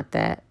that it's not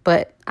that.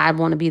 But I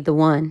want to be the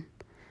one.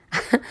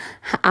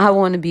 I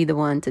want to be the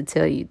one to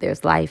tell you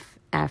there's life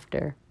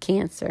after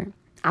cancer.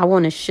 I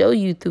want to show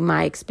you through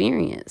my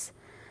experience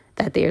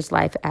that there's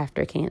life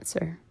after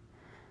cancer.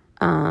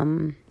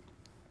 Going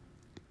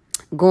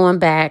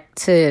back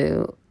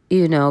to,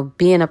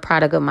 being a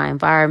product of my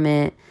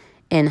environment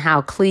and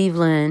how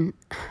Cleveland,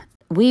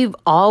 we've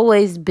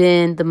always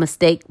been the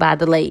mistake by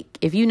the lake.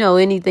 If you know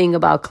anything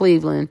about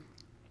Cleveland,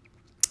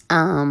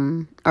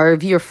 or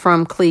if you're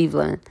from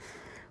Cleveland,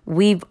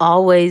 we've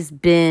always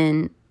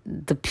been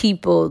the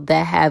people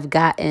that have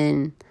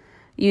gotten,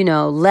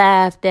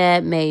 laughed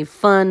at, made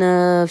fun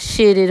of,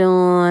 shitted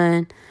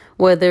on,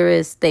 whether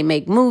it's they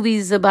make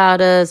movies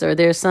about us or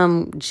there's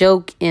some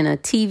joke in a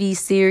TV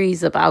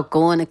series about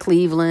going to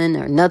Cleveland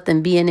or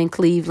nothing being in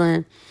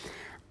Cleveland.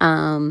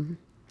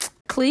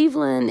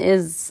 Cleveland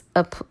is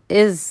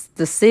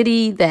the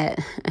city that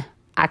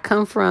I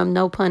come from,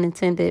 no pun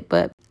intended,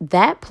 but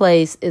that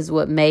place is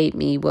what made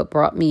me, what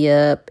brought me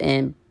up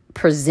and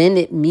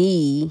presented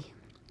me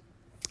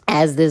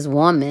as this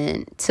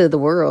woman to the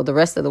world, the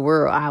rest of the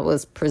world. I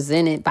was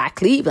presented by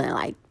Cleveland.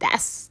 Like,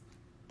 that's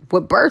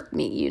what birthed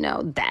me,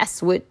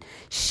 that's what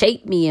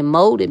shaped me and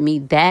molded me,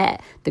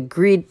 that the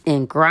grit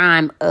and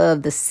grime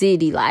of the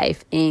city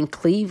life in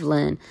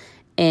Cleveland.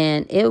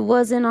 And it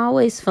wasn't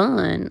always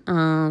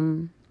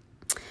fun.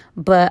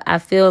 But I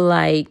feel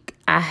like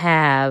I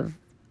have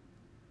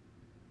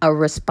a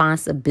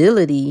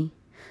responsibility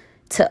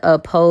to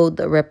uphold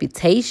the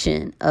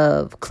reputation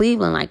of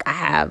Cleveland. Like, I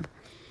have,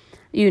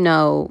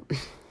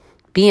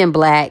 being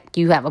black,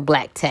 you have a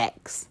black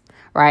tax,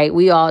 right?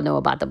 We all know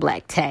about the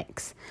black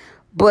tax.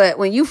 But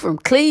when you from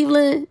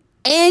Cleveland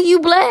and you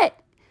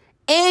black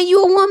and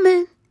you a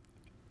woman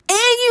and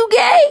you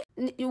gay,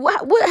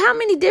 how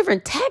many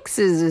different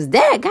taxes is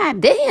that?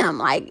 God damn,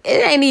 like,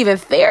 it ain't even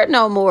fair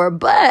no more.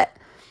 But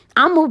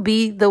I'm going to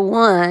be the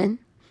one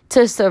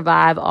to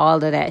survive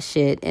all of that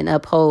shit and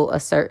uphold a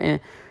certain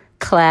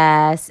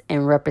class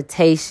and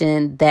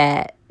reputation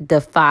that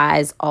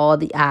defies all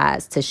the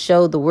odds, to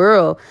show the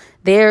world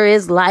there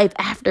is life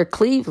after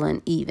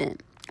Cleveland. Even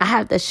I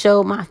have to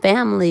show my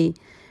family,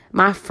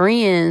 my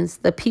friends,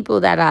 the people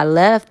that I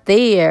left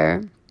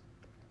there,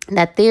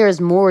 that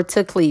there's more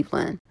to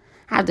Cleveland.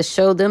 I have to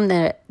show them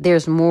that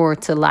there's more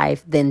to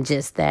life than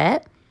just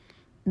that.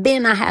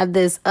 Then I have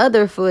this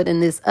other foot in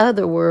this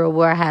other world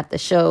where I have to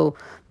show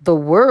the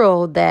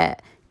world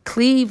that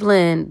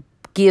Cleveland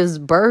gives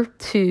birth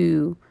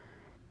to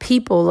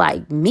people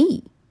like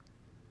me,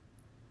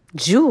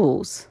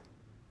 jewels,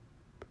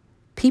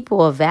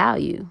 people of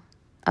value,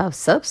 of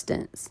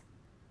substance,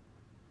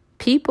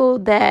 people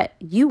that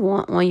you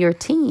want on your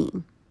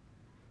team,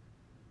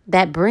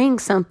 that bring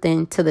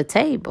something to the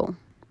table.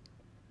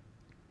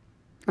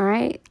 All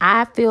right.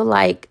 I feel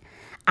like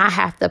I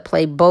have to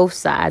play both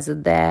sides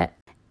of that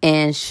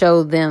and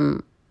show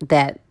them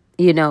that,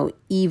 you know,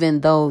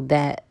 even though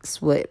that's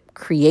what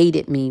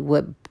created me,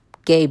 what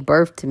gave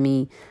birth to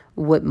me,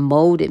 what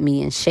molded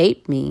me and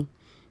shaped me,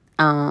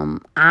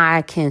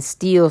 I can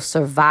still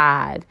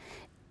survive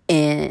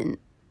in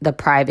the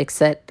private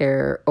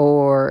sector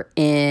or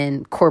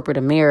in corporate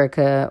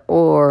America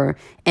or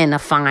in a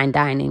fine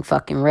dining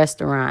fucking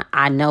restaurant.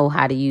 I know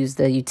how to use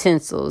the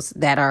utensils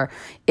that are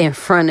in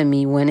front of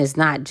me when it's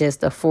not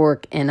just a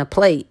fork and a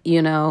plate,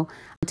 you know,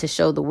 to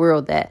show the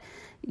world that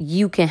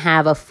you can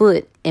have a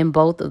foot in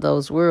both of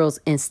those worlds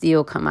and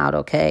still come out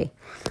okay.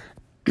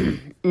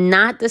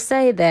 Not to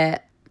say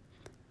that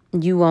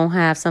you won't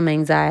have some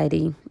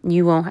anxiety,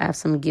 you won't have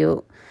some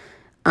guilt,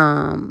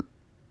 but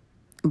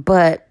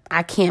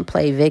I can't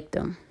play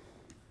victim.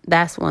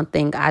 That's one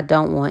thing I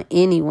don't want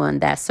anyone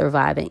that's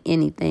surviving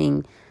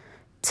anything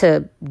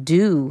to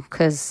do,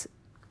 because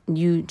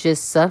you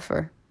just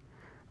suffer,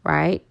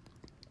 right?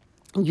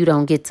 You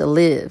don't get to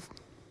live.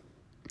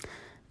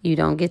 You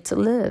don't get to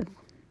live.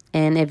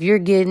 And if you're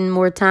getting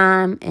more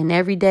time, and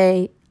every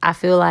day I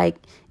feel like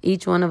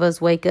each one of us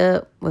wake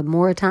up with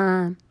more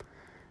time,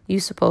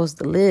 you're supposed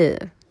to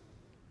live.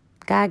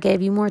 God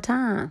gave you more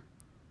time.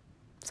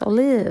 So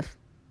live.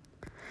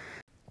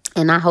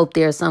 And I hope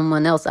there's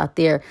someone else out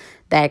there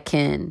that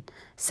can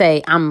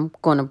say, I'm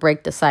going to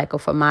break the cycle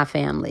for my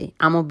family.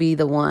 I'm going to be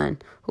the one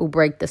who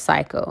break the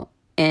cycle.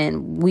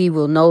 And we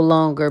will no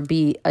longer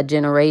be a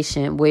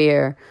generation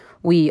where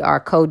we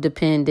are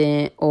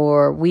codependent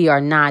or we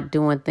are not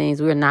doing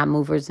things. We're not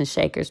movers and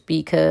shakers,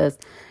 because,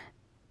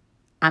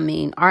 I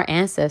mean, our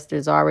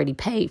ancestors already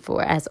paid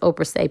for it. As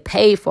Oprah say,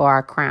 paid for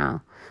our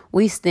crown.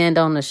 We stand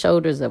on the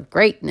shoulders of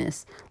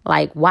greatness.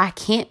 Like, why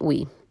can't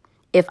we?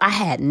 If I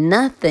had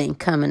nothing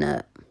coming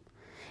up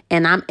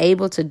and I'm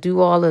able to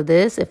do all of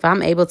this, if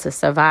I'm able to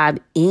survive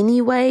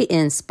anyway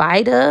in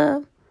spite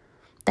of,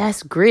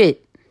 that's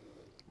grit.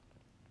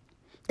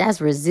 That's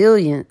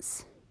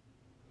resilience.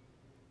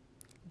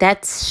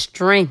 That's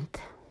strength.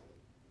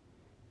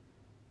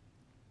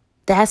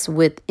 That's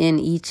within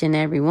each and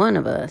every one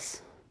of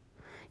us.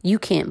 You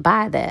can't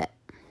buy that.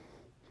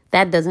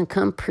 That doesn't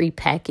come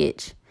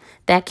prepackaged.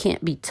 That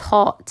can't be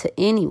taught to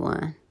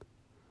anyone.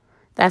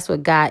 That's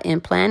what God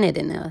implanted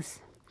in us.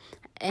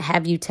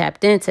 Have you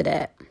tapped into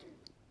that?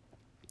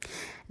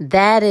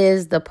 That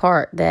is the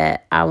part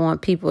that I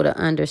want people to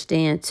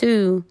understand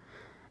too,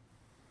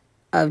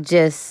 of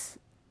just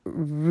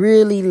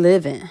really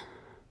living,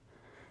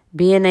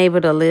 being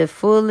able to live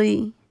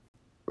fully.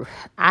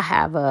 I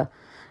have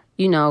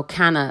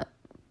kind of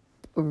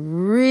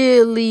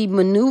really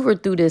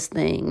maneuvered through this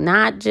thing,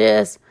 not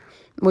just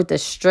with the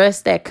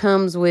stress that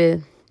comes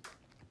with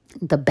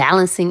the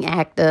balancing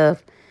act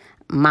of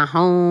my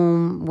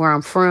home, where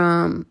I'm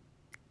from,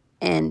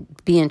 and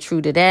being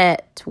true to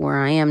that, to where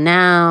I am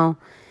now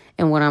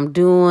and what I'm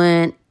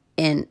doing,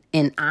 and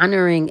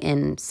honoring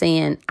and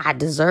saying I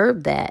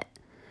deserve that.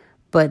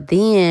 But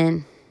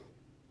then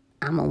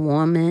I'm a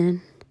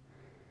woman,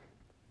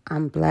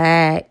 I'm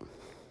Black,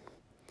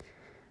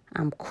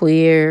 I'm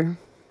queer.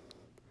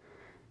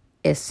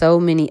 It's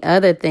so many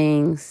other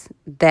things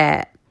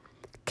that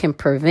can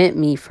prevent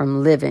me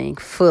from living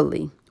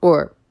fully,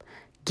 or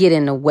get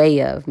in the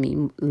way of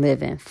me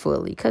living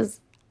fully,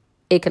 because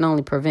it can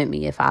only prevent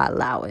me if I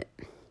allow it.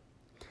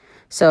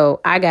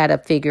 So I got to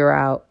figure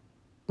out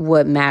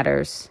what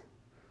matters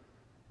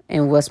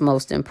and what's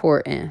most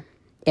important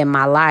in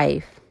my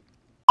life.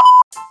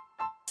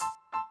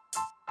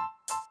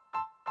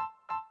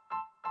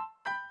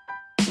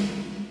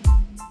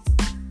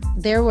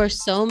 There were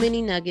so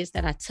many nuggets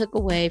that I took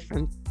away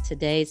from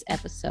today's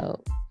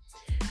episode.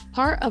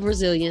 Part of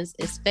resilience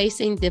is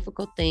facing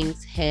difficult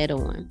things head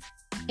on,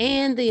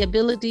 and the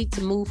ability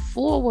to move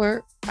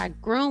forward by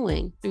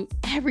growing through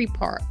every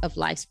part of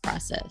life's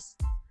process.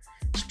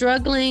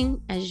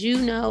 Struggling, as you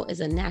know, is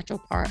a natural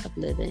part of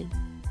living.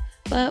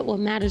 But what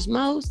matters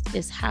most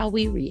is how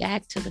we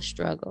react to the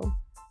struggle.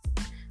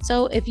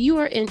 So if you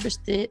are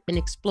interested in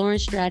exploring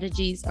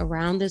strategies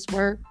around this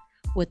work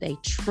with a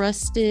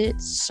trusted,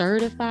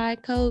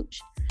 certified coach,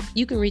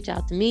 you can reach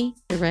out to me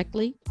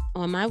directly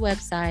on my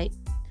website,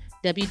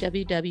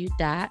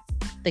 www.mylifecoach.com.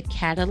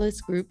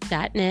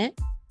 thecatalyst.group.net.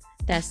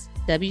 That's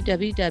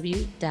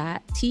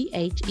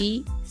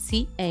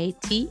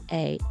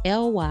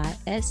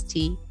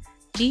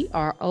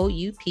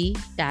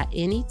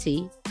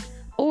www.thecatalyst.net,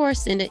 or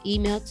send an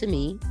email to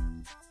me,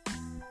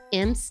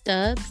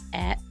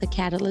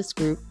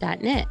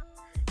 mstubbs@thecatalyst.group.net.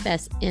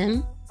 That's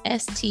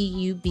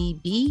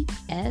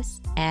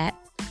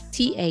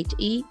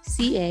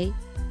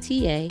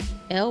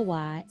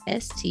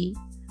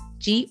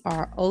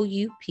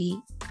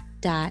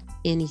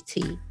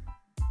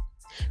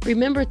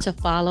Remember to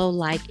follow,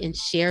 like, and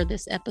share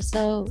this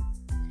episode.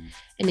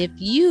 And if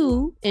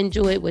you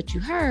enjoyed what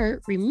you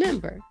heard,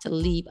 remember to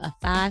leave a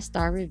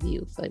 5-star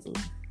review for me.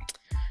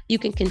 You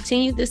can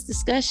continue this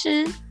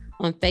discussion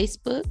on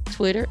Facebook,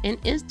 Twitter,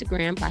 and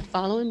Instagram by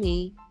following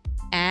me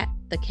at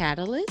The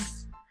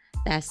Catalyst.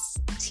 That's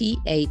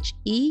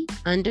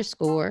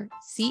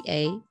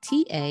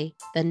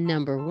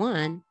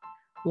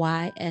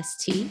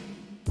THE_CATA1YST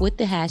with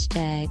the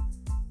hashtag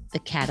The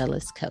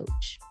Catalyst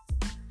Coach.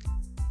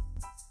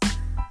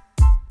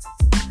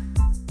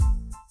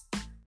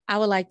 I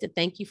would like to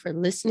thank you for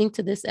listening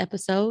to this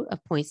episode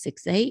of Point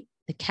 68,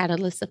 The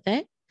Catalyst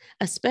Effect.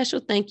 A special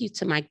thank you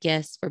to my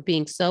guests for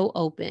being so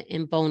open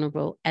and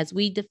vulnerable as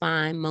we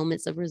define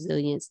moments of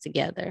resilience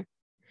together.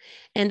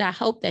 And I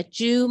hope that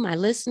you, my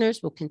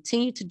listeners, will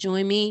continue to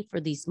join me for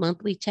these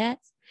monthly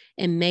chats.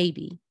 And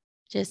maybe,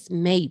 just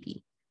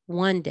maybe,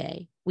 one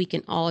day we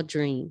can all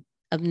dream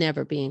of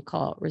never being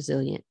called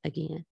resilient again.